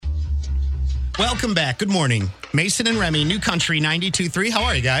Welcome back. Good morning. Mason and Remy, New Country 92.3. How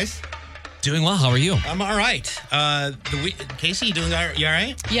are you guys? Doing well. How are you? I'm all right. Casey, you all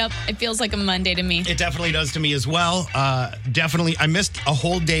right? Yep. It feels like a Monday to me. It definitely does to me as well. Definitely. I missed a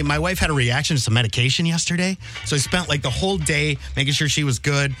whole day. My wife had a reaction to some medication yesterday. So I spent like the whole day making sure she was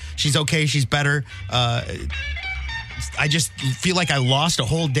good. She's okay. She's better. I just feel like I lost a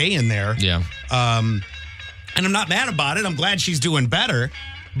whole day in there. Yeah. And I'm not mad about it. I'm glad she's doing better.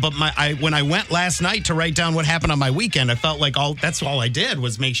 But when I went last night to write down what happened on my weekend, I felt like that's all I did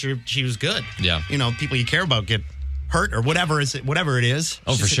was make sure she was good. Yeah. You know, people you care about get hurt or whatever it is.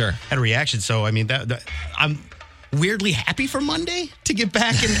 Oh, for sure. Had a reaction. So, I mean, I'm weirdly happy for Monday to get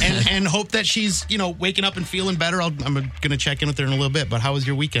back and hope that she's, waking up and feeling better. I'm going to check in with her in a little bit. But how was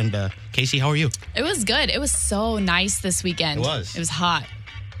your weekend? Casey, how are you? It was good. It was so nice this weekend. It was. It was hot.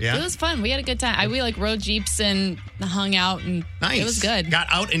 Yeah. It was fun. We had a good time. We rode Jeeps and hung out, and nice. It was good. Got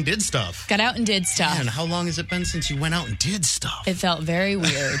out and did stuff. Man, how long has it been since you went out and did stuff? It felt very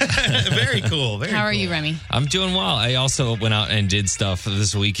weird. Very cool. How are you, Remy? I'm doing well. I also went out and did stuff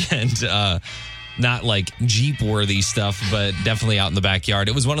this weekend. Not like Jeep-worthy stuff, but definitely out in the backyard.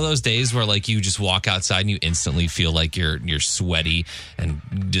 It was one of those days where like you just walk outside and you instantly feel like you're sweaty and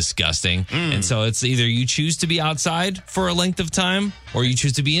disgusting. And so it's either you choose to be outside for a length of time or you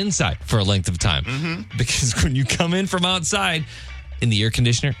choose to be inside for a length of time. Mm-hmm. Because when you come in from outside in the air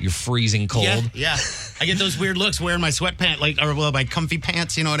conditioner, you're freezing cold. Yeah. I get those weird looks wearing my sweatpants, my comfy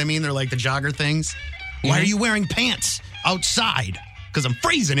pants, you know what I mean? They're like the jogger things. Mm-hmm. Why are you wearing pants outside? Because I'm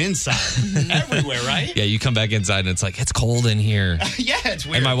freezing inside everywhere, right? Yeah, you come back inside and it's like, it's cold in here. Yeah, it's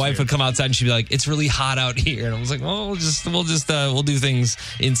weird. And my wife would come outside and she'd be like, it's really hot out here. And I was like, well, we'll do things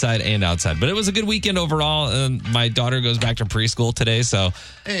inside and outside. But it was a good weekend overall. And my daughter goes back to preschool today. So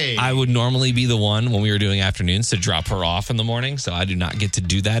I would normally be the one when we were doing afternoons to drop her off in the morning. So I do not get to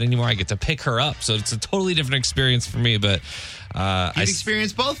do that anymore. I get to pick her up. So it's a totally different experience for me. But You've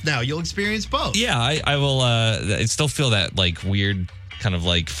experienced both now. You'll experience both. Yeah, I will. I still feel that like weird kind of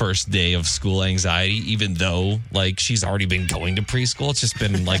like first day of school anxiety, even though like she's already been going to preschool. It's just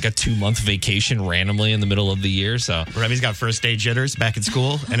been like a 2-month vacation randomly in the middle of the year. So Remy's got first day jitters back in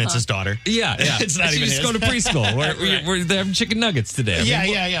school, and it's his daughter. Yeah. It's not even just his. Going to preschool. We're having chicken nuggets today.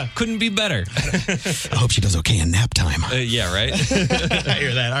 Yeah. Couldn't be better. I hope she does okay in nap time. Yeah, right? I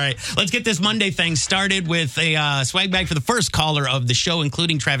hear that. All right. Let's get this Monday thing started with a swag bag for the first caller of the show,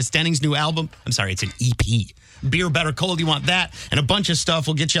 including Travis Denning's new album. I'm sorry, it's an EP. Beer, better, cold, you want that, and a bunch of stuff.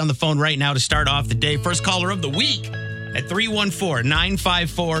 We'll get you on the phone right now to start off the day. First caller of the week at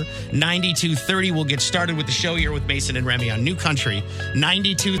 314-954-9230. We'll get started with the show here with Mason and Remy on New Country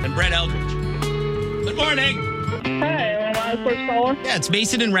 92 and Brett Eldridge. Good morning. Hey, am I the first caller? Yeah, it's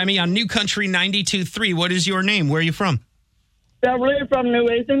Mason and Remy on New Country 92.3. What is your name? Where are you from? Beverly from New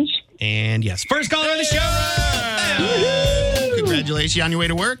Athens. And yes, first caller of the show. Hey! Congratulations. You on your way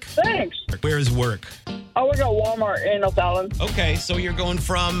to work? Thanks. Where is work? I work at Walmart in O'Fallon. Okay, so you're going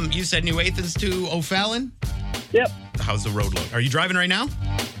from, you said New Athens to O'Fallon? Yep. How's the road look? Are you driving right now?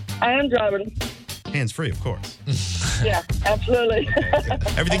 I am driving. Hands free, of course. Yeah, absolutely.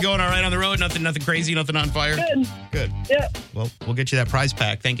 Everything going all right on the road? Nothing crazy, nothing on fire? Good. Yep. Well, we'll get you that prize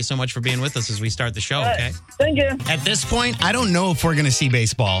pack. Thank you so much for being with us as we start the show, okay? Thank you. At this point, I don't know if we're going to see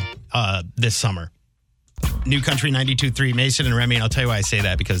baseball this summer. New Country 92.3, Mason and Remy, and I'll tell you why I say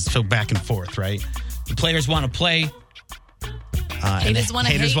that, because it's so back and forth, right? The players want to play. Haters want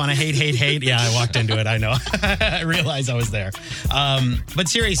to hate. Yeah, I walked into it. I know. I realized I was there. But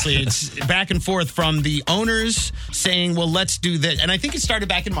seriously, it's back and forth from the owners saying, well, let's do this. And I think it started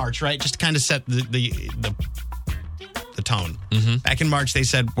back in March, right? Just to kind of set the tone. Mm-hmm. Back in March, they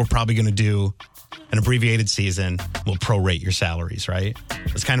said, we're probably going to do an abbreviated season. We'll prorate your salaries, right?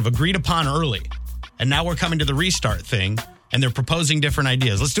 It's kind of agreed upon early. And now we're coming to the restart thing. And they're proposing different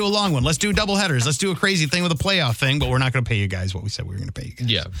ideas. Let's do a long one. Let's do double headers. Let's do a crazy thing with a playoff thing, but we're not going to pay you guys what we said we were going to pay you guys.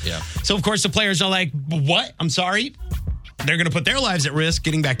 Yeah. So, of course, the players are like, what? I'm sorry? They're going to put their lives at risk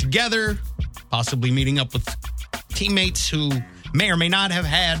getting back together, possibly meeting up with teammates who may or may not have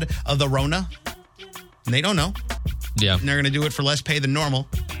had the Rona. And they don't know. Yeah. And they're going to do it for less pay than normal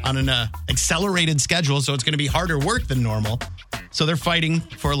on an accelerated schedule, so it's going to be harder work than normal. So they're fighting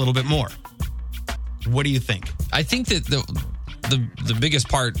for a little bit more. What do you think? I think that the biggest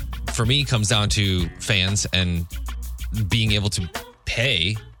part for me comes down to fans and being able to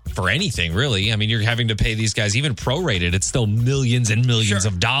pay for anything, really. I mean, you're having to pay these guys, even prorated, it's still millions and millions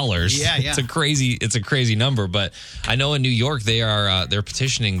of dollars. Yeah. It's a crazy number. But I know in New York they're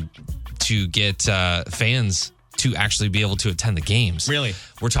petitioning to get fans to actually be able to attend the games. Really?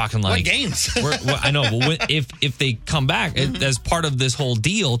 We're talking like What games? I know, but if they come back as part of this whole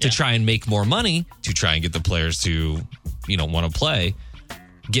deal to try and make more money, to try and get the players to, want to play,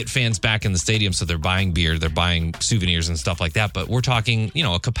 get fans back in the stadium, so they're buying beer, they're buying souvenirs and stuff like that. But we're talking,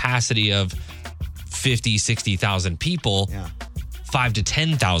 a capacity of 50, 60,000 people. Yeah. 5 to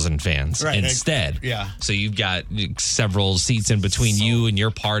 10,000 fans instead. Yeah. So you've got several seats in between you and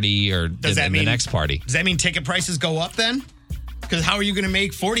your party or the next party. Does that mean ticket prices go up then? Because how are you going to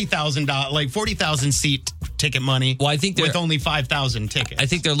make $40,000 seat ticket money? Well, I think with only 5,000 tickets. I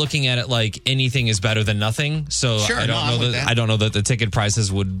think they're looking at it like anything is better than nothing. So Sure, I don't know that the ticket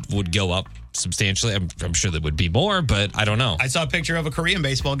prices would go up substantially. I'm sure there would be more, but I don't know. I saw a picture of a Korean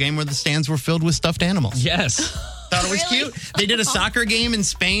baseball game where the stands were filled with stuffed animals. Yes. Thought it was cute. They did a soccer game in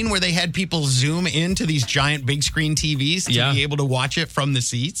Spain where they had people zoom into these giant big screen TVs to be able to watch it from the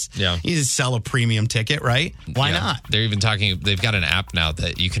seats. Yeah. You just sell a premium ticket, right? Why not? They're even talking, they've got an app now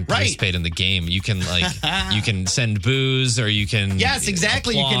that you can participate in the game. You can you can send booze or you can Yes,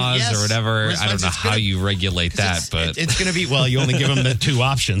 exactly. You can or whatever. I don't know how you regulate that, but it's going to be, well, you only give them the two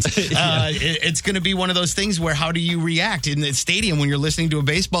options. It's going to be one of those things where how do you react in the stadium when you're listening to a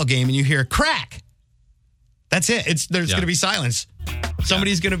baseball game and you hear crack? That's it. There's going to be silence.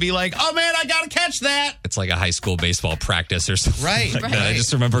 Somebody's going to be like, oh, man, I got to catch that. It's like a high school baseball practice or something. Right. That. I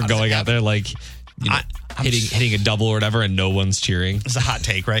just remember going out there hitting a double or whatever and no one's cheering. It's a hot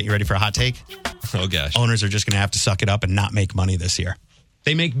take, right? You ready for a hot take? Oh, gosh. Owners are just going to have to suck it up and not make money this year.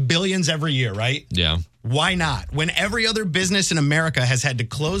 They make billions every year, right? Yeah. Why not? When every other business in America has had to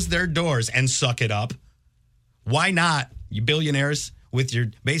close their doors and suck it up, why not, you billionaires, with your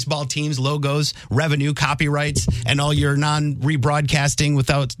baseball teams, logos, revenue, copyrights, and all your non-rebroadcasting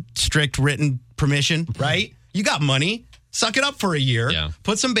without strict written permission, right? You got money. Suck it up for a year. Yeah.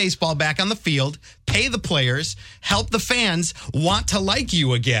 Put some baseball back on the field. Pay the players. Help the fans want to like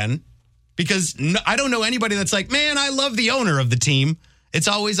you again. Because I don't know anybody that's like, man, I love the owner of the team. It's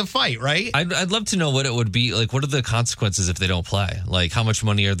always a fight, right? I'd love to know what it would be. Like, what are the consequences if they don't play? Like, how much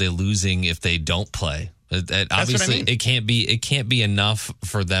money are they losing if they don't play? Obviously, what I mean. It can't be enough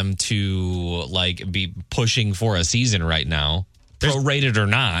for them to be pushing for a season right now, prorated or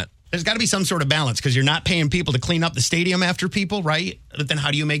not. There's got to be some sort of balance because you're not paying people to clean up the stadium after people, right? But then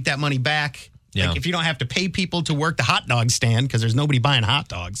how do you make that money back? Yeah. Like if you don't have to pay people to work the hot dog stand because there's nobody buying hot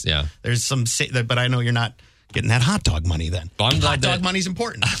dogs. Yeah. There's some, but I know you're not getting that hot dog money then. Well, hot dog money's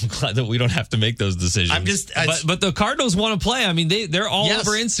important. I'm glad that we don't have to make those decisions. But the Cardinals want to play. I mean, they're all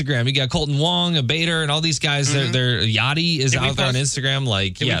over Instagram. You got Colton Wong, a Bader, and all these guys. Mm-hmm. They're Yachty is out there on Instagram.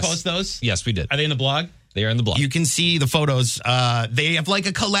 Did we post those? Yes, we did. Are they in the blog? They are in the blog. You can see the photos. They have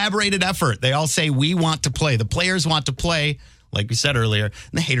a collaborated effort. They all say, we want to play. The players want to play, like we said earlier, and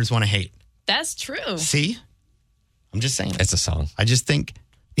the haters want to hate. That's true. See? I'm just saying. It's a song. I just think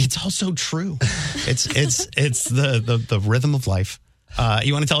it's also true. It's the rhythm of life.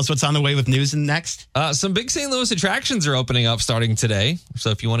 You want to tell us what's on the way with news next? Some big St. Louis attractions are opening up starting today.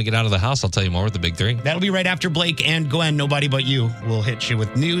 So if you want to get out of the house, I'll tell you more with the big three. That'll be right after Blake and Gwen. Nobody But You will hit you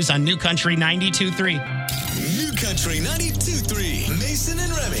with news on New Country 92.3. New Country 92.3. Mason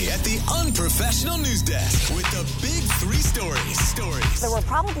and Remy at the Unprofessional News Desk with the big three stories. There were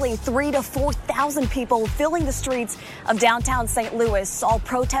probably 3,000 to 4,000 people filling the streets of downtown St. Louis, all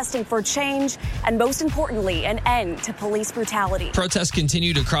protesting for change and, most importantly, an end to police brutality. Protests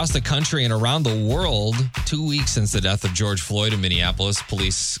continued across the country and around the world. 2 weeks since the death of George Floyd in Minneapolis,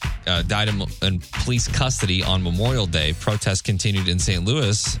 police died in police custody on Memorial Day. Protests continued in St.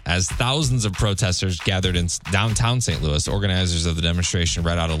 Louis as thousands of protesters gathered in downtown St. Louis. Organizers of the demonstration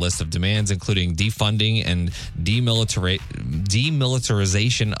read out a list of demands, including defunding and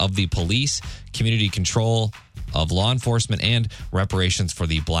demilitarization of the police, community control of law enforcement, and reparations for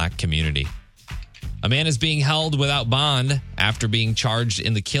the black community. A man is being held without bond after being charged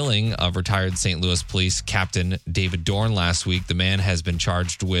in the killing of retired St. Louis Police Captain David Dorn last week. The man has been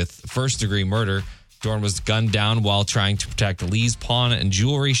charged with first-degree murder. Dorn was gunned down while trying to protect Lee's Pawn and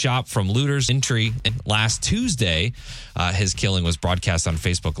Jewelry Shop from looters. Entry last Tuesday, his killing was broadcast on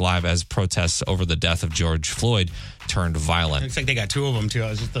Facebook Live as protests over the death of George Floyd turned violent. Looks like they got two of them, too.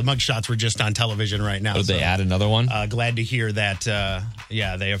 The mugshots were just on television right now. Did they add another one? Glad to hear that,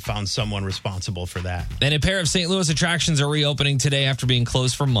 they have found someone responsible for that. And a pair of St. Louis attractions are reopening today after being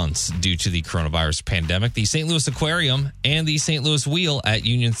closed for months due to the coronavirus pandemic. The St. Louis Aquarium and the St. Louis Wheel at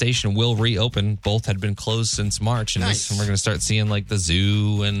Union Station will reopen. Both had been closed since March. And nice. We're going to start seeing the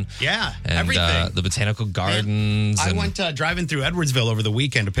zoo and everything. The botanical gardens. I went driving through Edwardsville over the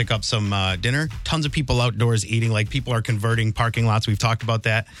weekend to pick up some dinner. Tons of people outdoors eating. People are converting parking lots. We've talked about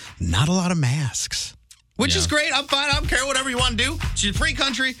that. Not a lot of masks, which is great. I'm fine. I don't care whatever you want to do. It's a free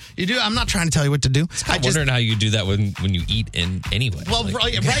country. You do. I'm not trying to tell you what to do. I'm wondering how you do that when you eat in anyway. Well,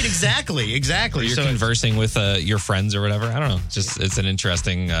 right, exactly. You're conversing with your friends or whatever. I don't know. It's an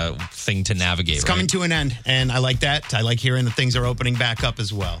interesting thing to navigate. It's coming to an end, and I like that. I like hearing that things are opening back up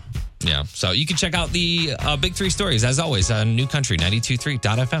as well. Yeah, so you can check out the big three stories, as always, on New Country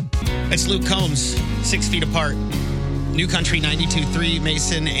 92.3.fm. It's Luke Combs, 6 feet apart. New Country 92.3,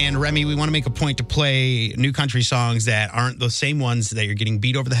 Mason and Remy. We want to make a point to play New Country songs that aren't the same ones that you're getting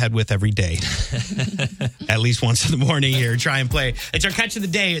beat over the head with every day. At least once in the morning here. Try and play. It's our catch of the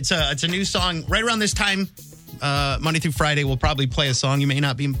day. It's a new song right around this time. Monday through Friday, we'll probably play a song you may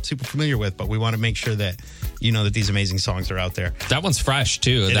not be super familiar with, but we want to make sure that you know that these amazing songs are out there. That one's fresh,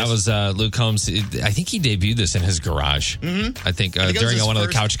 too. That was Luke Combs. I think he debuted this in his garage. Mm-hmm. I think during one of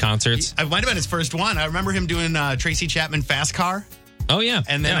the couch concerts. It might have been his first one. I remember him doing Tracy Chapman Fast Car. Oh, yeah.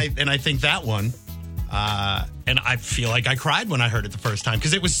 And then I think that one. And I feel like I cried when I heard it the first time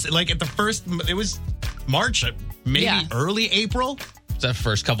because it was like it was March, maybe early April. That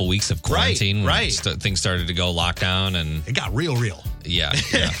first couple weeks of quarantine, when things started to go lockdown, and it got real. Yeah,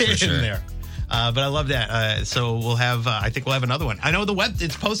 for sure. In there. But I love that. So we'll have, I think we'll have another one. I know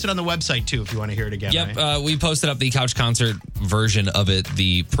it's posted on the website too, if you want to hear it again. Yep. Right? We posted up the couch concert version of it.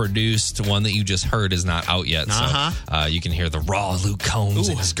 The produced one that you just heard is not out yet. So you can hear the raw Luke Combs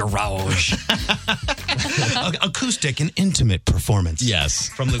in his garage. Acoustic and intimate performance. Yes.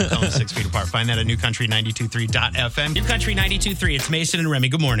 From Luke Combs, 6 feet apart. Find that at newcountry923.fm. New Country 92.3. It's Mason and Remy.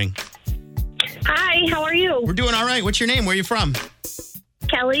 Good morning. Hi, how are you? We're doing all right. What's your name? Where are you from?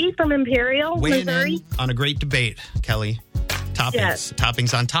 Kelly from Imperial, Missouri. On a great debate, Kelly. Toppings. Yes.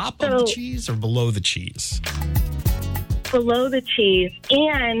 Toppings on top of the cheese or below the cheese? Below the cheese.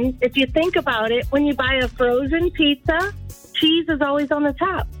 And if you think about it, when you buy a frozen pizza, cheese is always on the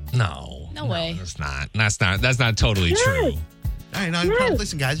top. No way. That's not totally true. All right,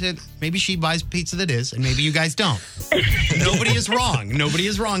 listen, guys. Maybe she buys pizza that is, and maybe you guys don't. Nobody is wrong. Nobody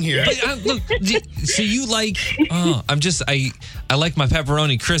is wrong here. But, look, so you like? I like my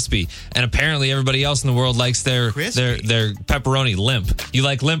pepperoni crispy, and apparently everybody else in the world likes their pepperoni limp. You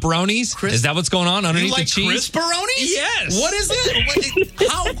like limp-ronis? Is that what's going on underneath the cheese? You like crisp-ronis? Yes. What is it?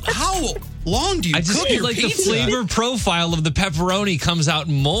 How long do you cook feel your like pizza? The flavor profile of the pepperoni comes out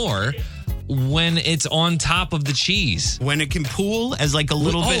more when it's on top of the cheese. When it can pool as like a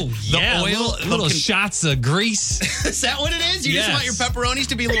little bit. The oil, little shots of grease. Is that what it is? You just want your pepperonis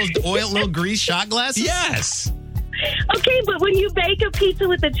to be little grease shot glasses? Yes. Okay, but when you bake a pizza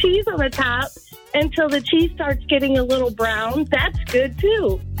with the cheese on the top until the cheese starts getting a little brown, that's good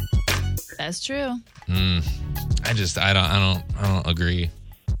too. That's true. I don't agree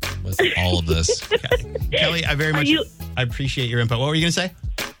with all of this. Kelly, I very much I appreciate your input. What were you going to say?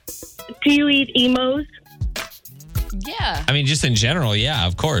 Do you eat emos? Yeah. I mean, just in general, yeah,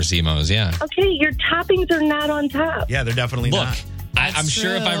 of course, emos, yeah. Okay, your toppings are not on top. Yeah, they're definitely not. I'm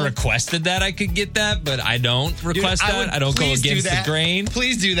sure if I requested that, I could get that, but I don't request that. I don't go against the grain.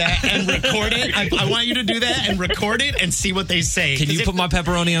 Please do that and record it. I want you to do that and record it and see what they say. Can you put my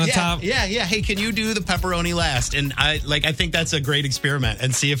pepperoni on the top? Yeah. Hey, can you do the pepperoni last? And I think that's a great experiment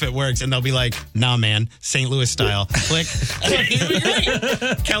and see if it works. And they'll be like, nah, man, St. Louis style. Click.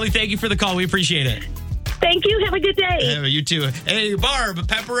 Kelly, thank you for the call. We appreciate it. Thank you. Have a good day. Yeah, you too. Hey, Barb,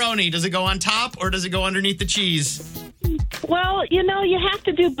 pepperoni, does it go on top or does it go underneath the cheese? Well, you have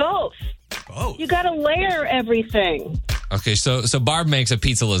to do both. Both? You got to layer everything. Okay, so Barb makes a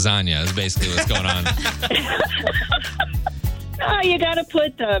pizza lasagna is basically what's going on. You got to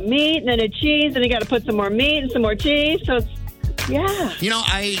put the meat and then the cheese, and you got to put some more meat and some more cheese. So it's, yeah.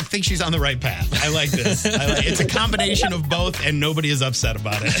 I think she's on the right path. I like this. It's a combination of both, and nobody is upset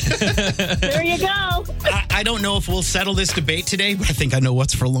about it. There you go. I don't know if we'll settle this debate today, but I think I know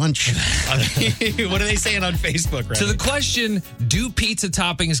what's for lunch. What are they saying on Facebook, right? To the question, do pizza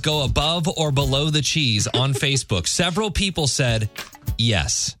toppings go above or below the cheese on Facebook? Several people said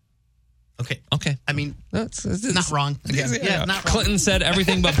yes. Okay. I mean, it's not wrong. Not wrong. Clinton said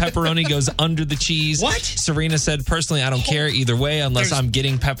everything but pepperoni goes under the cheese. What? Serena said, personally, I don't care either way unless I'm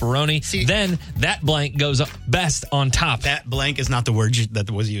getting pepperoni. Then that blank goes best on top. That blank is not the word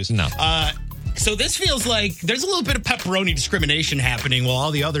that was used. No. So this feels like there's a little bit of pepperoni discrimination happening while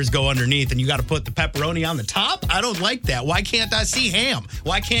all the others go underneath and you got to put the pepperoni on the top? I don't like that. Why can't I see ham?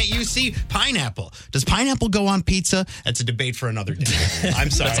 Why can't you see pineapple? Does pineapple go on pizza? That's a debate for another day. I'm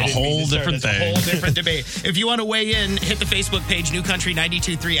sorry. That's a whole different thing. A whole different debate. If you want to weigh in, hit the Facebook page, New Country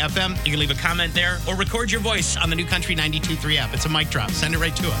 92.3 FM. You can leave a comment there or record your voice on the New Country 92.3 app. It's a mic drop. Send it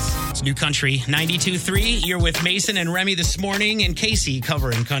right to us. It's New Country 92.3. You're with Mason and Remy this morning and Casey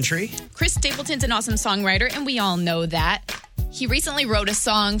covering country. Chris Stapleton Stapleton's an awesome songwriter, and we all know that. He recently wrote a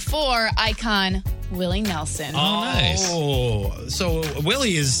song for icon Willie Nelson. Oh, nice. Oh, so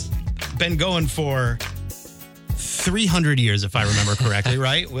Willie has been going for 300 years, if I remember correctly,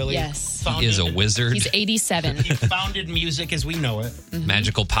 right? Willie? Yes. He is a wizard. He's 87. He founded music as we know it.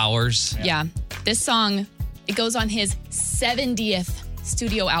 Magical powers. Yeah. This song, it goes on his 70th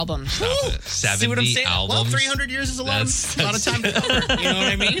studio album. See what I'm 70 saying? albums. Well, 300 years is a lot of time to cover. You know what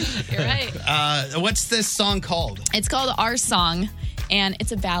I mean? You're right. What's this song called? It's called Our Song, and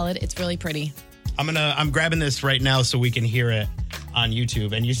it's a ballad. It's really pretty. I'm grabbing this right now so we can hear it on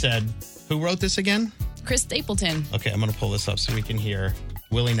YouTube. And you said, who wrote this again? Chris Stapleton. Okay, I'm going to pull this up so we can hear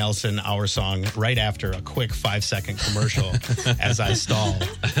Willie Nelson, Our Song, right after a quick 5-second commercial as I stall.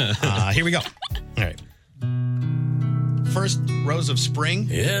 Here we go. All right. First, Rose of Spring.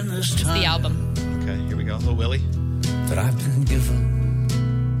 In this It's time the album. Okay, here we go. Little Willie. that I've been given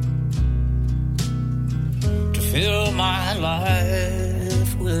to fill my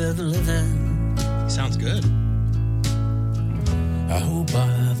life with living, Sounds good. I hope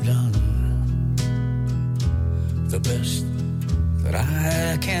I've done the best that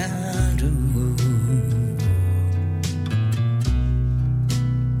I can do.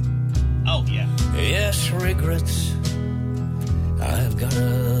 Oh, yeah. Yes, regrets, I've got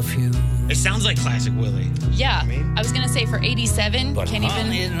a few. It sounds like classic Willie. Yeah. mean? I was going to say for 87, But can't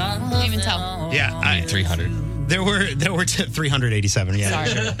even tell. Yeah. 300. There were 387. Yeah, Sorry.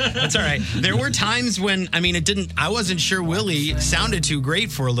 sure. That's all right. There were times when I wasn't sure Willie sounded too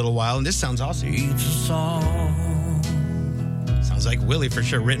great for a little while, and this sounds awesome. Each song. Sounds like Willie for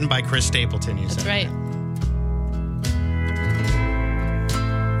sure. Written by Chris Stapleton. You That's said. right.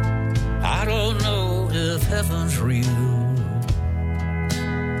 I don't know if heaven's real,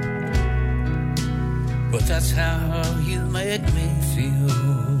 but that's how you make me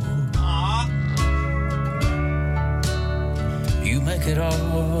feel. You make it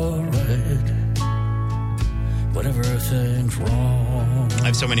all right whenever things wrong. I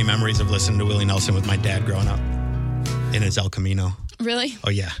have so many memories of listening to Willie Nelson with my dad growing up in his El Camino. Really? Oh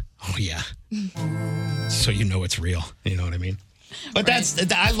yeah. So you know it's real. You know what I mean? But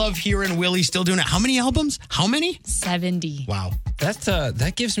I love hearing Willie still doing it. How many albums? How many? 70. Wow.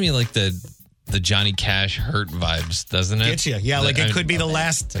 That gives me like the Johnny Cash Hurt vibes, doesn't it? Gets you. Yeah, like it could be the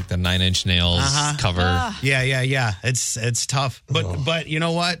last. It's like the 9 Inch Nails cover. Yeah. It's tough. But you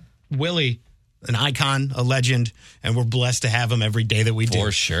know what? Willie, an icon, a legend, and we're blessed to have him every day that we do.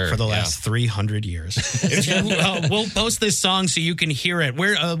 For sure, For the last 300 years. If you, we'll post this song so you can hear it.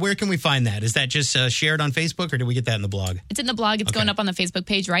 Where can we find that? Is that just shared on Facebook, or do we get that in the blog? It's in the blog. It's going up on the Facebook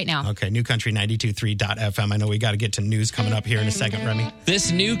page right now. Okay, newcountry923.fm. I know we got to get to news coming up here in a second, Remy. This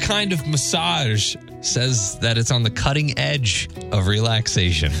new kind of massage says that it's on the cutting edge of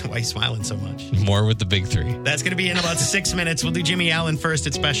relaxation. Why are you smiling so much? More with the big three. That's going to be in about 6 minutes. We'll do Jimmy Allen first.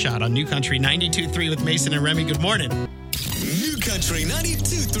 It's Best Shot on New Country 92.3 with Mason and Remy. Good morning. New Country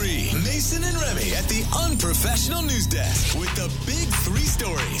 92.3, Mason and Remy at the Unprofessional News Desk with the big three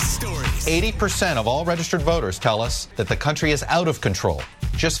stories. 80% of all registered voters tell us that the country is out of control.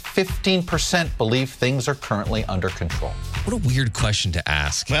 Just 15% believe things are currently under control. What a weird question to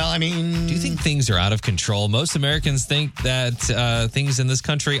ask. Well, I mean, Do you think things are out of control? Most Americans think that things in this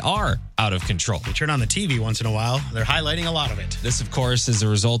country are out of control. you turn on the TV once in a while, they're highlighting a lot of it. This, of course, is a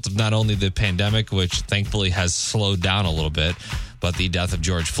result of not only the pandemic, which thankfully has slowed down a little bit, but the death of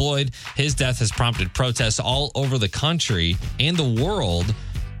George Floyd. His death has prompted protests all over the country and the world,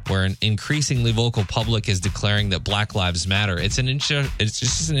 where an increasingly vocal public is declaring that Black Lives Matter. It's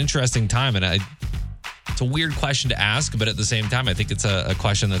just an interesting time, and it's a weird question to ask, but at the same time, I think it's a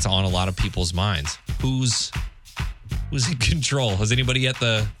question that's on a lot of people's minds. Who's in control? Is anybody at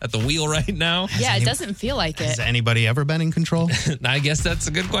the wheel right now? Yeah, it doesn't feel like Has it. anybody ever been in control? I guess that's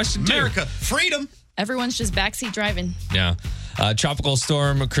a good question, too. America, freedom. Everyone's just backseat driving. Yeah. Tropical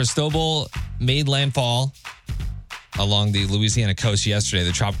storm Cristobal made landfall along the Louisiana coast yesterday.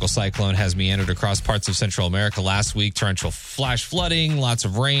 The tropical cyclone has meandered across parts of Central America last week. Torrential flash flooding, lots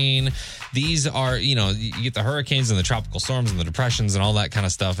of rain. These are, you get the hurricanes and the tropical storms and the depressions and all that kind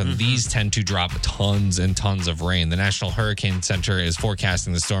of stuff. And these tend to drop tons and tons of rain. The National Hurricane Center is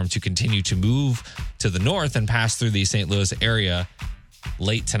forecasting the storm to continue to move to the north and pass through the St. Louis area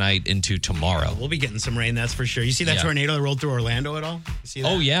late tonight into tomorrow. We'll be getting some rain, that's for sure. You see that tornado that rolled through Orlando at all? You see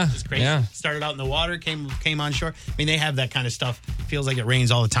that? Oh, yeah. It's crazy. Yeah. Started out in the water, came on shore. I mean, they have that kind of stuff. Feels like it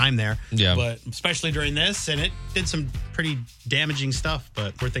rains all the time there. Yeah. But especially during this, and it did some pretty damaging stuff,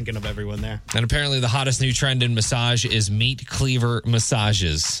 but we're thinking of everyone there. And apparently the hottest new trend in massage is meat cleaver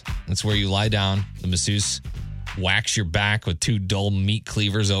massages. That's where you lie down, the masseuse wax your back with 2 dull meat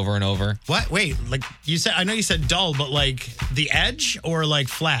cleavers over and over. What? Wait, like you said, I know you said dull, but like the edge or like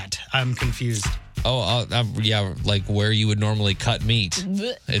flat? I'm confused. Oh, yeah, like where you would normally cut meat.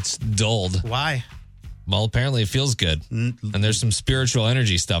 It's dulled. Why? Well, apparently it feels good. And there's some spiritual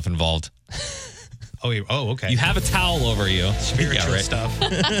energy stuff involved. Oh, okay. You have a towel over you. Spiritual stuff.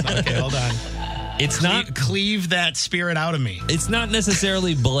 Okay, hold on. It's not cleave that spirit out of me. It's not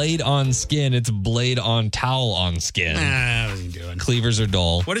necessarily blade on skin. It's blade on towel on skin. What are you doing? Cleavers are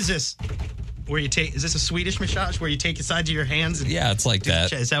dull. What is this? Where you take? Is this a Swedish massage where you take the sides of your hands? And yeah, it's like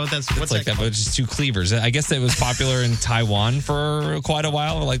that. Is that what that's? What's it's like that? But it's just 2 cleavers. I guess it was popular in Taiwan for quite a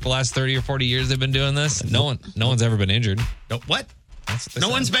while. Like the last 30 or 40 years, they've been doing this. No one's ever been injured. No, what? That's what they no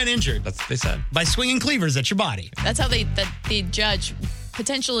said. one's been injured. That's what they said. By swinging cleavers at your body. That's how they judge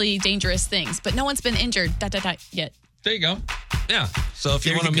potentially dangerous things, but no one's been injured yet. There you go. Yeah. So if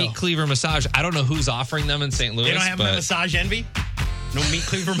you There want a you meat go. cleaver massage, I don't know who's offering them in St. Louis. They don't have but a massage envy? No meat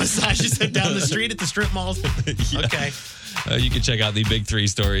cleaver massages down the street at the strip malls? Yeah. Okay. You can check out the big 3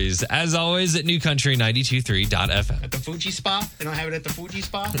 stories, as always, at newcountry923.fm. At the Fuji Spa? They don't have it at the Fuji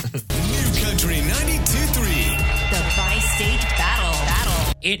Spa? New Country 92.3. The Bi-State Battle.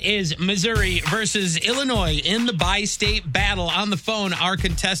 It is Missouri versus Illinois in the Bi-State Battle. On the phone, our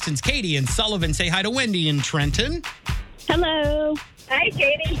contestants, Katie and Sullivan. Say hi to Wendy in Trenton. Hello. Hi,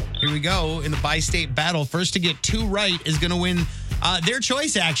 Katie. Here we go in the Bi-State Battle. First to get 2 right is going to win their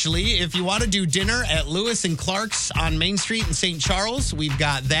choice, actually. If you want to do dinner at Lewis and Clark's on Main Street in St. Charles, we've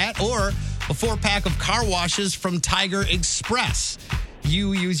got that. Or a 4-pack of car washes from Tiger Express.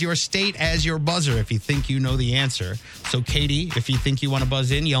 You use your state as your buzzer if you think you know the answer. So, Katie, if you think you want to buzz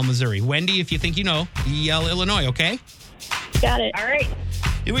in, yell Missouri. Wendy, if you think you know, yell Illinois, okay? Got it. All right.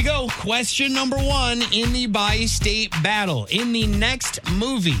 Here we go. Question number 1 in the Bi-State Battle. In the next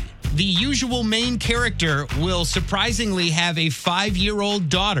movie, the usual main character will surprisingly have a 5-year-old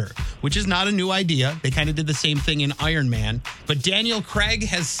daughter, which is not a new idea. They kind of did the same thing in Iron Man. But Daniel Craig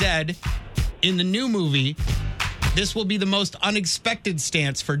has said in the new movie, this will be the most unexpected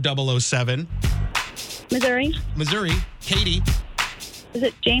stance for 007. Missouri. Missouri. Katie. Is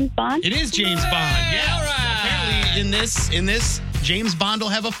it James Bond? It is James Bond. Yeah. all right. Apparently, in this, James Bond will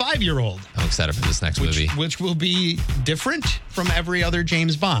have a 5-year-old. I'm excited for this next movie. Which will be different from every other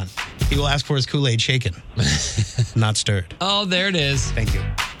James Bond. He will ask for his Kool-Aid shaken, not stirred. Oh, there it is. Thank you.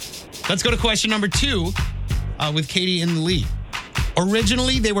 Let's go to question number 2 with Katie in the lead.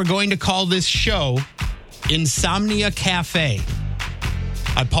 Originally, they were going to call this show Insomnia Cafe.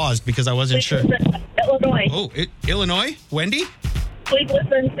 I paused because I wasn't sure. Illinois. Oh, Illinois? Wendy? Sleepless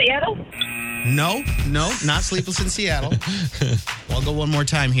in Seattle? No, not Sleepless in Seattle. I'll go one more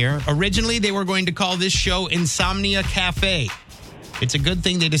time here. Originally, they were going to call this show Insomnia Cafe. It's a good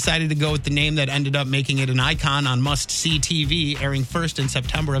thing they decided to go with the name that ended up making it an icon on must-see TV, airing first in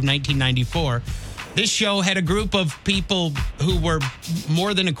September of 1994. This show had a group of people who were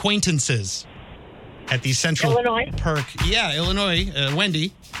more than acquaintances at the Central Illinois? Perk. Yeah, Illinois.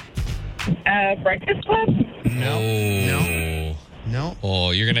 Wendy? Breakfast Club? No.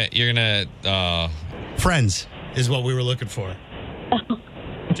 Oh, you're gonna. Friends is what we were looking for.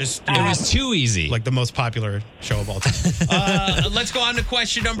 Just It was too easy. like the most popular show of all time. Let's go on to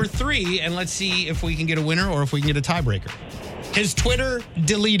question number 3, and let's see if we can get a winner or if we can get a tiebreaker. His Twitter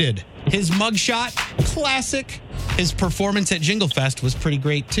deleted. His mugshot, classic. His performance at Jingle Fest was pretty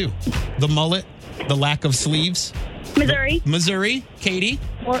great, too. The mullet, the lack of sleeves. Missouri. Missouri, Katie.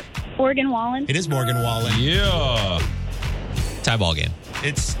 Morgan Wallen. It is Morgan Wallen. Yeah. Tie ball game.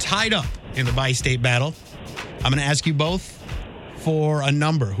 It's tied up in the Bi-State Battle. I'm going to ask you both for a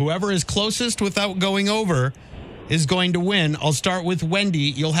number. Whoever is closest without going over is going to win. I'll start with Wendy.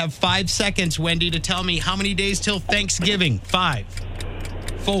 You'll have 5 seconds, Wendy, to tell me how many days till Thanksgiving. 5,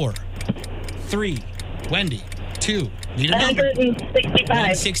 4, 3. Wendy, 2. Need a number. 165.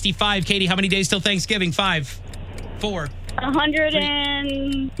 165. Katie, how many days till Thanksgiving? 5, 4.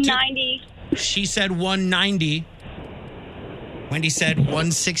 190. She said 190. Wendy said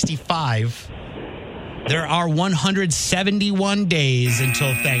 165. There are 171 days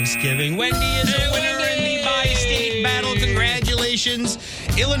until Thanksgiving. Wendy is the winner in the Bi-State Battle. Congratulations.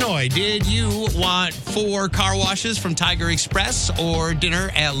 Illinois, did you want 4 car washes from Tiger Express or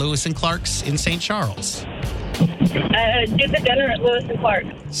dinner at Lewis and Clark's in St. Charles? Do the dinner at Lewis and Clark.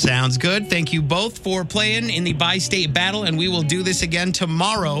 Sounds good. Thank you both for playing in the Bi-State Battle, and we will do this again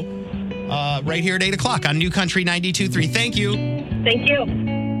tomorrow right here at 8 o'clock on New Country 92.3. Thank you. Thank you.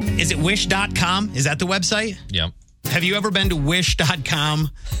 Is it wish.com? Is that the website? Yep. Have you ever been to wish.com?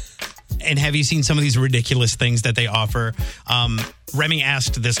 And have you seen some of these ridiculous things that they offer? Remy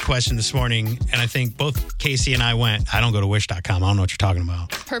asked this question this morning, and I think both Casey and I went, I don't go to wish.com. I don't know what you're talking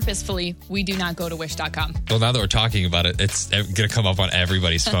about. Purposefully, we do not go to wish.com. Well, now that we're talking about it, it's going to come up on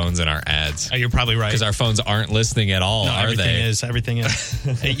everybody's phones in our ads. Oh, you're probably right. Because our phones aren't listening at all, No, are they? Everything is.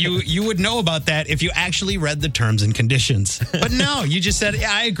 You would know about that if you actually read the terms and conditions. But no, you just said,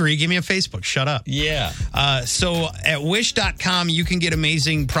 yeah, I agree. Give me a Facebook. Shut up. Yeah. So at wish.com, you can get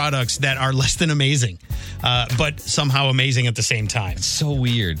amazing products that are less than amazing, but somehow amazing at the same time. So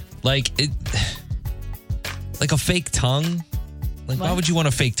weird. Like a fake tongue. Like, why would you want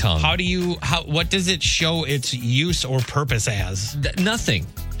a fake tongue? What does it show its use or purpose as? Nothing.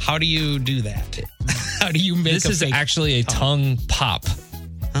 How do you do that? How do you make This is actually a tongue pop.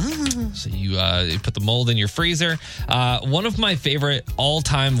 So you put the mold in your freezer. One of my favorite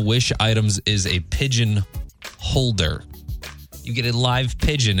all-time Wish items is a pigeon holder. You get a live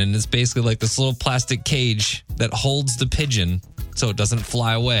pigeon, and it's basically like this little plastic cage that holds the pigeon so it doesn't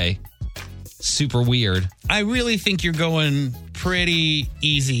fly away. Super weird. I really think you're going pretty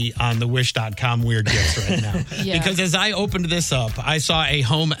easy on the wish.com weird gifts right now. Yeah. Because as I opened this up, I saw a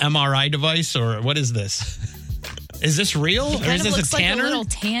home MRI device, or what is this? Is this real? It or kind is of this looks a tanner? like a little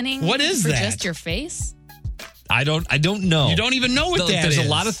tanning. What is for that? just your face? I don't know. You don't even know what that There's is. a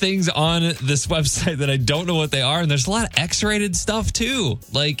lot of things on this website that I don't know what they are, and there's a lot of X-rated stuff too.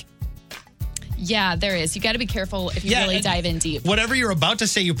 Like, Yeah, there is. You got to be careful if you really dive in deep. Whatever you're about to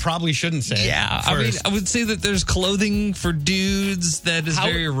say, you probably shouldn't say. yeah, I mean, first. I would say that there's clothing for dudes that is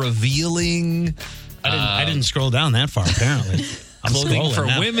very revealing. I didn't scroll down that far, apparently. I'm Clothing scrolling for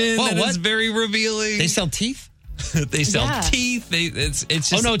now. women Whoa, that what? is very revealing. They sell teeth? They sell Yeah. teeth. It's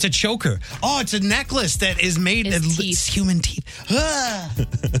just, Oh, no, it's a choker. Oh, it's a necklace that is made of teeth. human teeth. Ah.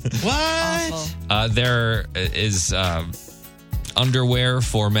 What? Awful. There is underwear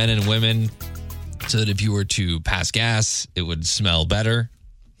for men and women so that if you were to pass gas, it would smell better.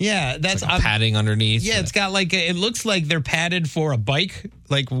 Yeah, that's Like padding underneath. Yeah, it's got like it looks like they're padded for a bike,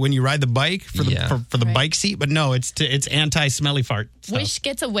 like when you ride the bike for the for the Right. bike seat. But no, it's anti-smelly fart stuff. Wish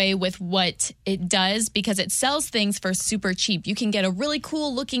gets away with what it does because it sells things for super cheap. You can get a really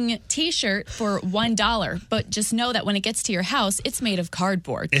cool looking t-shirt for $1, but just know that when it gets to your house, it's made of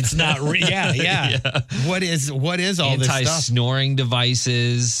cardboard. It's not. Yeah. What is all this stuff? Anti-snoring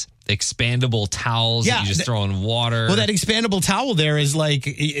devices, expandable towels that you just throw in water. Well, that expandable towel there is like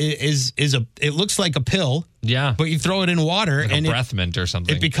it looks like a pill. Yeah, but you throw it in water like and a breath mint or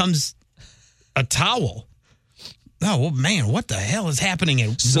something. It becomes a towel. Oh, well, man, what the hell is happening at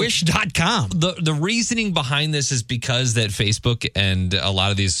wish.com? The reasoning behind this is because that Facebook and a lot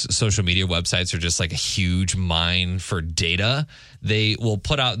of these social media websites are just like a huge mine for data. They will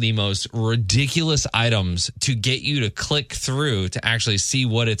put out the most ridiculous items to get you to click through to actually see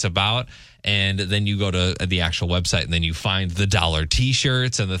what it's about. And then you go to the actual website and then you find the dollar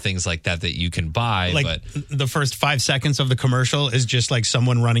t-shirts and the things like that you can buy. Like but the first 5 seconds of the commercial is just like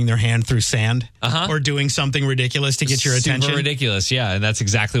someone running their hand through sand or doing something ridiculous to get your attention. Super ridiculous, yeah. And that's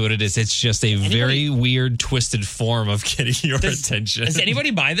exactly what it is. It's just a very weird, twisted form of getting your attention. Does anybody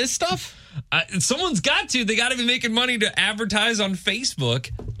buy this stuff? Someone's got to. They got to be making money to advertise on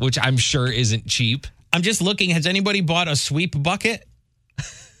Facebook, which I'm sure isn't cheap. I'm just looking. Has anybody bought a sweep bucket?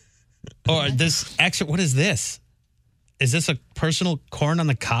 Or this extra? What is this? Is this a personal corn on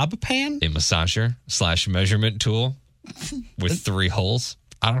the cob pan? A massager / measurement tool with 3 holes.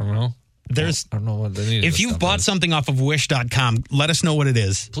 I don't know. I don't know what they need. If you've bought something off of wish.com, let us know what it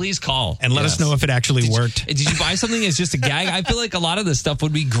is. Please call. And let us know if it actually worked. Did you buy something as just a gag? I feel like a lot of this stuff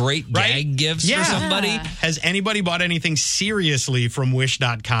would be great gag gifts for somebody. Has anybody bought anything seriously from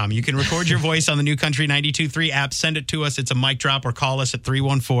wish.com? You can record your voice on the New Country 92.3 app. Send it to us. It's a mic drop, or call us at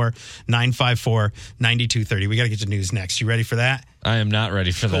 314-954-9230. We got to get to news next. You ready for that? I am not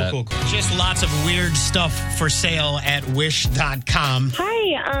ready for that. Cool. Just lots of weird stuff for sale at wish.com.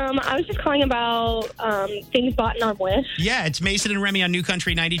 Hi, I was just calling about things bought on Wish. Yeah, it's Mason and Remy on New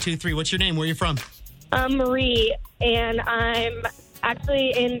Country 92.3. What's your name? Where are you from? Marie, and I'm actually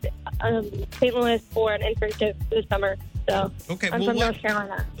in St. Louis for an internship this summer. So Okay, I'm from North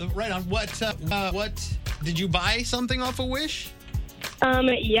Carolina. Right on. What did you buy something off of Wish?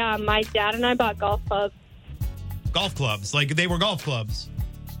 Yeah, my dad and I bought golf clubs. Golf clubs, like they were golf clubs.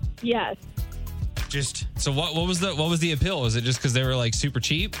 Yes. Just so what was the appeal? Was it just because they were like super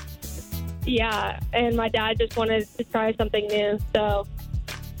cheap? Yeah, and my dad just wanted to try something new. So.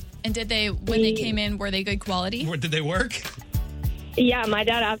 And when they came in, were they good quality? Did they work? Yeah, my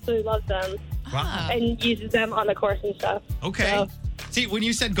dad absolutely loves them. Wow. And uses them on the course and stuff. Okay. So. See, when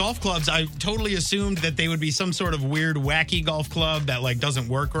you said golf clubs, I totally assumed that they would be some sort of weird, wacky golf club that like doesn't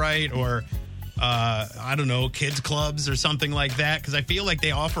work right, or I don't know, kids clubs or something like that, because I feel like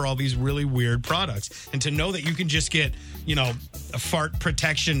they offer all these really weird products. And to know that you can just get, a fart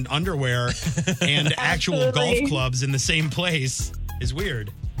protection underwear and actual golf clubs in the same place is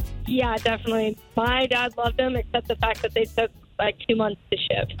weird. Yeah, definitely. My dad loved them, except the fact that they took like 2 months to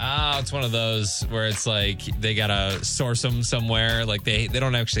ship. Oh, it's one of those where it's like they gotta source them somewhere. Like they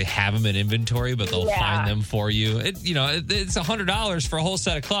don't actually have them in inventory, but they'll find them for you. It's $100 for a whole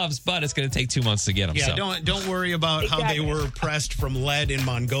set of gloves, but it's gonna take 2 months to get them. Yeah, so. don't worry about how they were pressed from lead in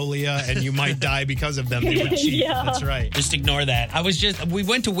Mongolia and you might die because of them. They were cheap. Yeah. That's right. Just ignore that. We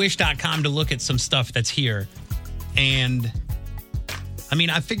went to wish.com to look at some stuff that's here, and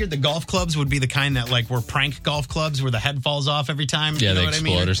I figured the golf clubs would be the kind that were prank golf clubs where the head falls off every time. Yeah, you know they what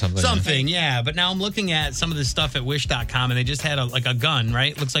explode I mean? or something. Something, yeah. But now I'm looking at some of this stuff at wish.com, and they just had a gun,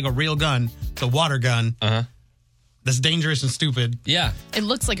 right? Looks like a real gun. It's a water gun. Uh-huh. That's dangerous and stupid. Yeah. It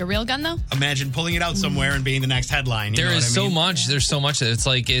looks like a real gun, though. Imagine pulling it out somewhere and being the next headline. There's so much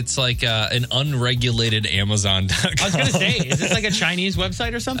that it's like an unregulated Amazon.com. I was going to say, is this like a Chinese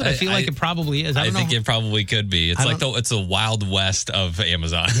website or something? I feel like it probably is. I think it probably could be. It's it's a wild west of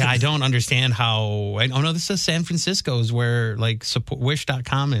Amazon. Yeah, I don't understand how. Oh no, this is San Francisco's where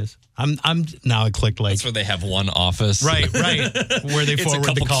wish.com is. I'm now it clicked That's where they have one office. Right. Where they it's forward a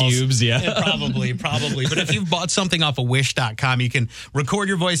couple the calls. cubes, yeah. Probably. But if you've bought something off of wish.com, you can record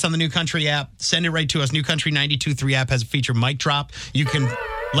your voice on the New Country app, send it right to us. New Country 92.3 app has a feature, Mic Drop. You can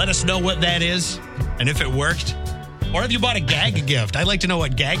let us know what that is and if it worked. Or if you bought a gag gift. I'd like to know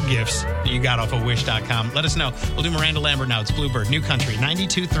what gag gifts you got off of wish.com. Let us know. We'll do Miranda Lambert now. It's Bluebird, New Country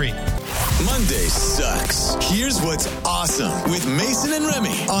 92.3. Monday sucks. Here's what's awesome with Mason and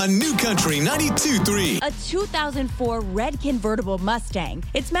Remy on New Country 92.3. A 2004 red convertible Mustang.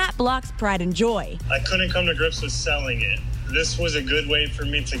 It's Matt Block's pride and joy. I couldn't come to grips with selling it. This was a good way for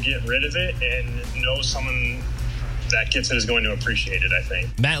me to get rid of it and know someone that gets it is going to appreciate it, I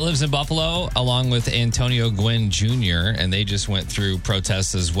think. Matt lives in Buffalo along with Antonio Gwynn Jr., and they just went through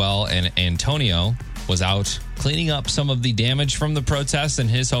protests as well. And Antonio was out cleaning up some of the damage from the protests in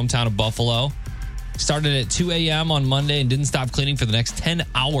his hometown of Buffalo. Started at 2 a.m. on Monday and didn't stop cleaning for the next 10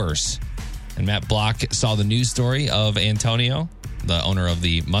 hours. And Matt Block saw the news story of Antonio, the owner of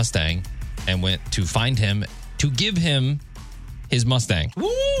the Mustang, and went to find him to give him his Mustang.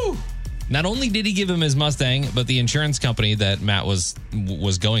 Woo! Not only did he give him his Mustang, but the insurance company that Matt was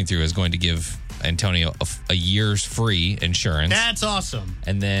going through is going to give Antonio a year's free insurance. That's awesome.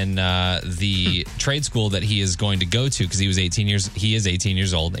 And then the trade school that he is going to go to, because he is 18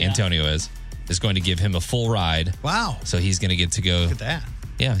 years old, yeah. Antonio is going to give him a full ride. Wow. So he's going to get to go. Look at that.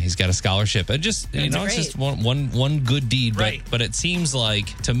 Yeah, he's got a scholarship. It just, it's just one good deed. Right. But it seems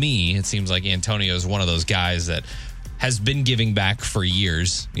like Antonio is one of those guys that has been giving back for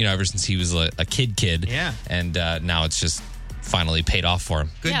years, ever since he was a kid. Yeah. And now it's just finally paid off for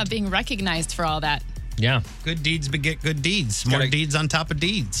him. Yeah, being recognized for all that. Yeah. Good deeds beget good deeds. More deeds on top of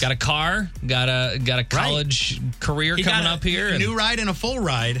deeds. Got a car, got a college career coming up here. A new ride and a full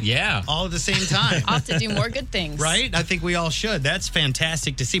ride. Yeah. All at the same time. Off to do more good things. Right? I think we all should. That's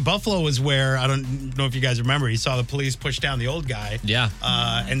fantastic to see. Buffalo is where, I don't know if you guys remember, you saw the police push down the old guy. Yeah.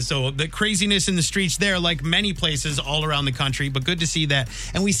 And so the craziness in the streets there, like many places all around the country, but good to see that.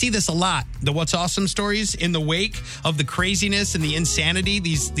 And we see this a lot. The What's Awesome stories in the wake of the craziness and the insanity,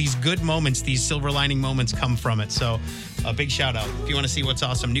 these good moments, these silver lining moments come from it. So a big shout out. If you want to see What's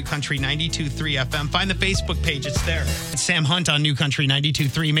Awesome, New Country 92.3 FM. Find the Facebook page. It's there. It's Sam Hunt on New Country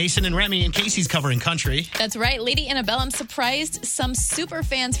 92.3. Mason and Remy and Casey's covering country. That's right. Lady Antebellum surprised some super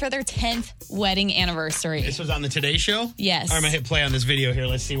fans for their 10th wedding anniversary. This was on the Today Show? Yes. All right, I'm going to hit play on this video here.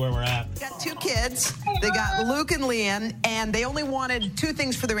 Let's see where we're at. Got 2 kids. They got Luke and Leanne, and they only wanted 2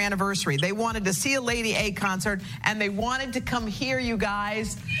 things for their anniversary. They wanted to see a Lady A concert, and they wanted to come here, you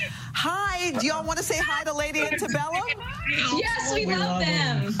guys. Hi. Do y'all want to say hi to Lady Antebellum? Yes, we love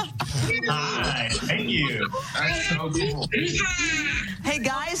them. Hi, thank you. That's so cool. Hey,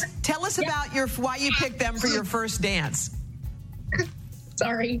 guys, tell us about why you picked them for your first dance.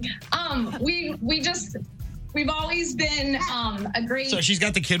 Sorry. We've always been a great... So she's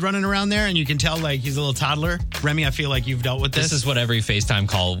got the kid running around there, and you can tell, he's a little toddler. Remy, I feel like you've dealt with this. This is what every FaceTime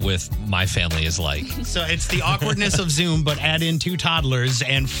call with my family is like. So it's the awkwardness of Zoom, but add in 2 toddlers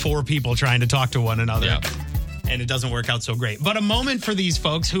and 4 people trying to talk to one another. Yep. And it doesn't work out so great. But a moment for these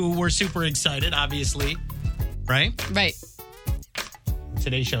folks who were super excited, obviously. Right? Right.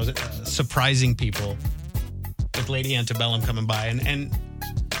 Today's show is surprising people with Lady Antebellum coming by. And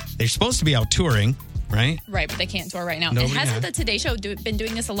they're supposed to be out touring. Right? Right, but they can't tour right now. Nobody and hasn't the Today Show been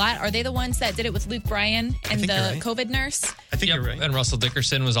doing this a lot? Are they the ones that did it with Luke Bryan and the right. COVID nurse? think you're right. And Russell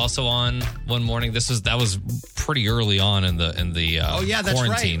Dickerson was also on one morning. That was pretty early on in the oh yeah, that's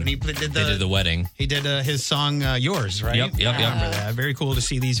quarantine. right. When they did the wedding. He did his song "Yours," right? Yep. I remember that. Very cool to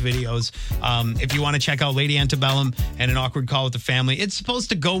see these videos. If you want to check out Lady Antebellum and an awkward call with the family, it's supposed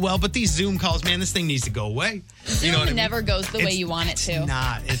to go well, but these Zoom calls, man, this thing needs to go away. Zoom never goes the way you want it to.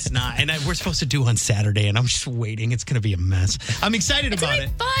 It's not. And we're supposed to do on Saturday, and I'm just waiting. It's going to be a mess. I'm excited about it.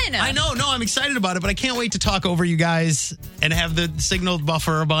 Fun. I know. No, I'm excited about it, but I can't wait to talk over you guys and have the signal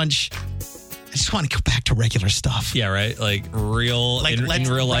buffer a bunch. I just want to go back to regular stuff. Yeah, right? Like in real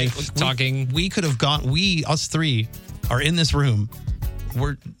life talking. We could have gone, us three are in this room.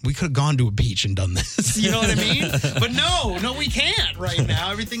 We could have gone to a beach and done this. You know what I mean? But no, we can't right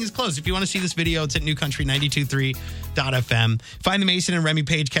now. Everything is closed. If you want to see this video, it's at newcountry923.fm. Find the Mason and Remy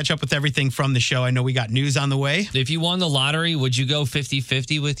page. Catch up with everything from the show. I know we got news on the way. If you won the lottery, would you go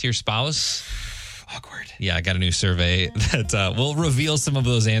 50-50 with your spouse? Awkward. Yeah, I got a new survey that will reveal some of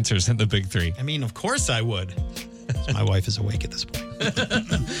those answers in the big three. I mean, of course I would. My wife is awake at this point.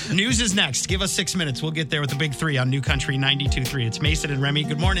 News is next. Give us 6 minutes. We'll get there with the big three on New Country 92.3. It's Mason and Remy.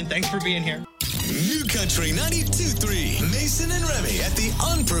 Good morning. Thanks for being here. New Country 92.3. Mason and Remy at the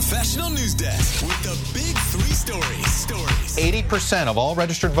Unprofessional News Desk with the big three stories. 80% of all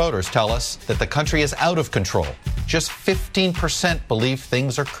registered voters tell us that the country is out of control. Just 15% believe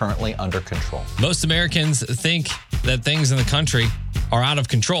things are currently under control. Most Americans think that things in the country are out of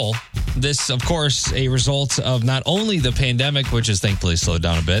control. This, of course, a result of not only the pandemic, which has thankfully slowed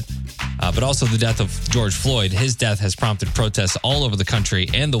down a bit, but also the death of George Floyd. His death has prompted protests all over the country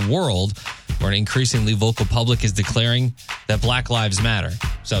and the world, where an increasingly vocal public is declaring that Black Lives Matter.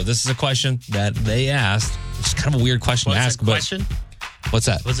 So this is a question that they asked. It's kind of a weird question to ask. The question? What's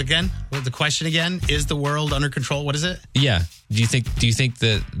that? What's the question again? Is the world under control? What is it? Yeah. Do you think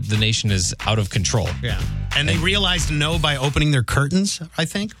that the nation is out of control? Yeah. And they realized no by opening their curtains, I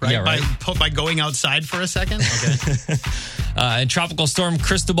think, right? Yeah, right. By going outside for a second? Okay. And Tropical Storm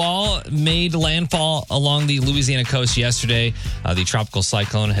Cristobal made landfall along the Louisiana coast yesterday. The tropical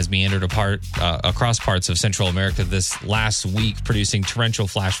cyclone has meandered across parts of Central America this last week, producing torrential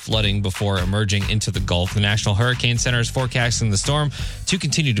flash flooding before emerging into the Gulf. The National Hurricane Center is forecasting the storm to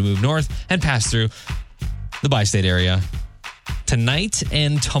continue to move north and pass through the bi-state area tonight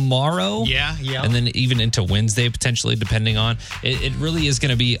and tomorrow. Yeah. And then even into Wednesday, potentially, depending on. It really is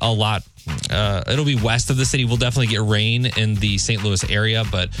going to be a lot. It'll be west of the city. We'll definitely get rain in the St. Louis area,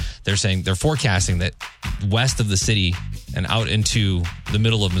 but they're forecasting that west of the city and out into the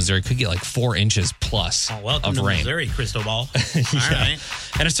middle of Missouri could get like 4 inches plus welcome of to rain. Missouri, Crystal Ball. Yeah. All right.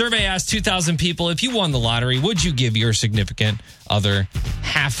 And a survey asked 2,000 people, if you won the lottery, would you give your significant other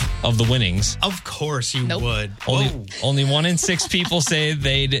half of the winnings? Of course you would. Only 1 in 6 people say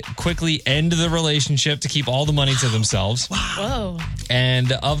they'd quickly end the relationship to keep all the money to themselves. Whoa.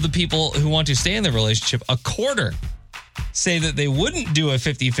 And of the people who want to stay in the relationship, a quarter say that they wouldn't do a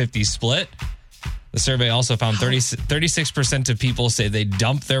 50-50 split. The survey also found 36% of people say they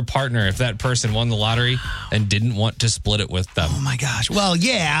dump their partner if that person won the lottery and didn't want to split it with them. Oh, my gosh. Well,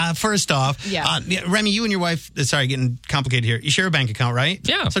 yeah, first off, Remy, you and your wife, getting complicated here. You share a bank account, right?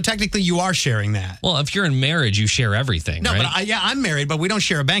 Yeah. So technically you are sharing that. Well, if you're in marriage, you share everything, no, right? But I'm married, but we don't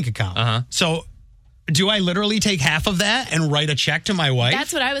share a bank account. Uh-huh. So do I literally take half of that and write a check to my wife?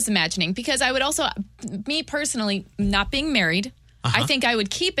 That's what I was imagining, because I would also, me personally, not being married, I think I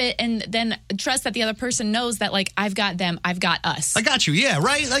would keep it and then trust that the other person knows that, like, I've got them, I've got us. I got you. Yeah,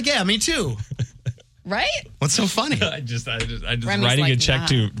 right? Like, yeah, me too. Right? What's so funny? I just Remy's writing like,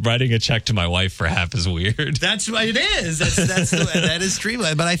 a check to my wife for half is weird. That's what it is. That is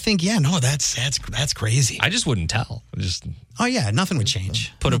streamlined. But I think, that's crazy. I just wouldn't tell. Oh yeah, nothing would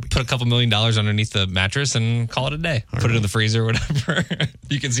change. Put a couple $1 million underneath the mattress and call it a day. Put it in the freezer or whatever.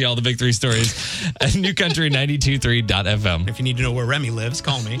 You can see all the big three stories at newcountry923.fm. If you need to know where Remy lives,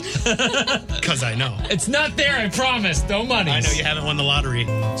 call me. Because I know. It's not there, I promise. No money. I know you haven't won the lottery.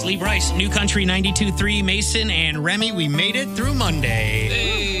 It's Lee Bryce, New Country 92.3, Mason and Remy. We made it through Monday.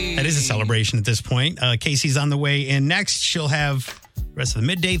 Hey. That is a celebration at this point. Casey's on the way in next. She'll have the rest of the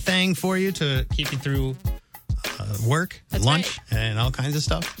midday thing for you to keep you through work, lunch, and all kinds of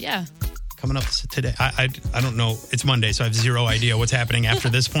stuff. Yeah. Coming up today. I don't know. It's Monday, so I have zero idea what's happening after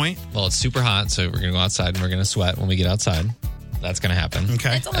this point. Well, it's super hot, so we're going to go outside and we're going to sweat when we get outside. That's going to happen.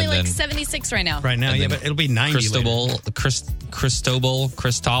 Okay. It's only like 76 right now. Right now, yeah, but it'll be 90 Cristobal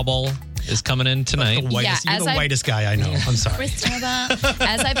is coming in tonight. You're the whitest guy I know. I'm sorry.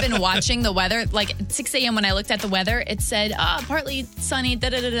 As I've been watching the weather, like at 6 a.m. when I looked at the weather, it said partly sunny,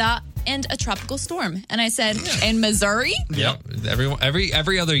 da-da-da-da. and a tropical storm. And I said, in Missouri? Yep.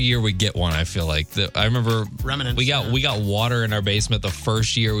 Every other year we get one. I feel like I remember remnants. We got water in our basement the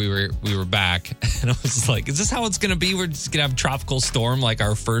first year we were back, and I was like, "Is this how it's going to be? We're just going to have tropical storm like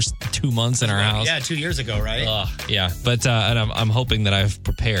our first 2 months in our house." Yeah, 2 years ago, right? Yeah, but and I'm hoping that I've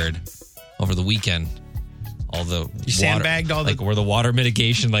prepared over the weekend. All the you sandbagged all the where the water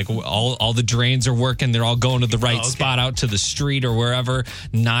mitigation, like all the drains are working. They're all going to the right spot out to the street or wherever,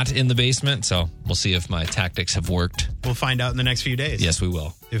 not in the basement. So we'll see if my tactics have worked. We'll find out in the next few days. Yes, we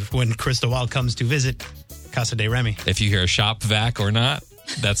will. When Krista Wild comes to visit Casa de Remy. If you hear a shop vac or not,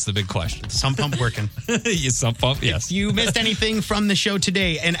 that's the big question. Sump pump working. Sump pump, yes. If you missed anything from the show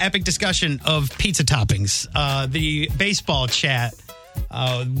today, an epic discussion of pizza toppings, the baseball chat,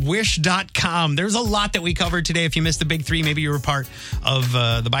 wish.com. There's a lot that we covered today. If you missed the big three, maybe you were part of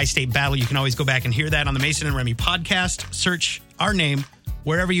the bi-state battle, you can always go back and hear that on the Mason and Remy podcast. Search our name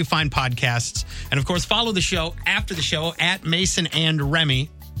wherever you find podcasts. And of course, follow the show after the show at Mason and Remy.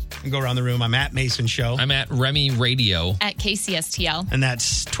 And go around the room. I'm at Mason Show. I'm at Remy Radio. At KCSTL. And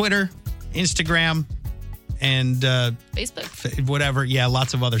that's Twitter, Instagram, and Facebook, whatever. Yeah,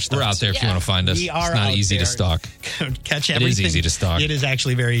 lots of other stuff. We're out there if you want to find us. We are it's not easy there. to stalk. Catch everything. It is easy to stalk. It is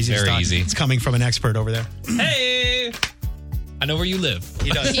actually very easy to stalk. Very easy. It's coming from an expert over there. Hey! I know where you live. He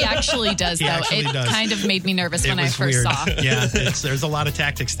does. He actually does, He though. actually It does. kind of made me nervous when I was first weird. saw. Yeah, there's a lot of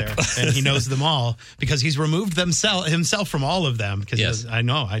tactics there, and he knows them all because he's removed himself from all of them. Because Yes. I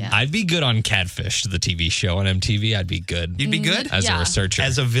know. I'd be good on Catfish, the TV show on MTV. I'd be good. You'd be good as a researcher.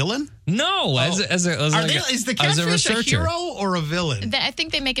 as a villain. No, as a Is the as a catfish a researcher. hero or a villain? I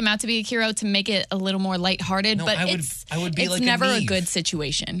think they make him out to be a hero to make it a little more lighthearted, No, but I would be it's like a never a Neve. good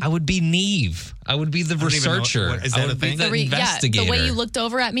situation. I would be Neve. I would be the don't even know researcher. is that I would a be thing? the investigator. The way you looked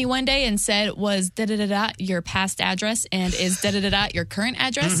over at me one day and said was da-da-da-da your past address and is da-da-da-da your current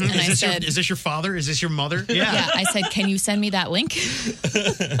address. And I said, is this your father? Is this your mother? yeah. I said, can you send me that link?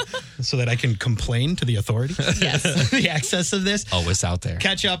 So that I can complain to the authorities? Yes. The access of this. Oh, it's out there.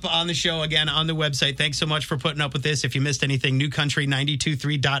 Catch up on the show again on the website. Thanks so much for putting up with this. If you missed anything,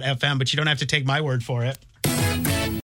 newcountry923.fm, but you don't have to take my word for it.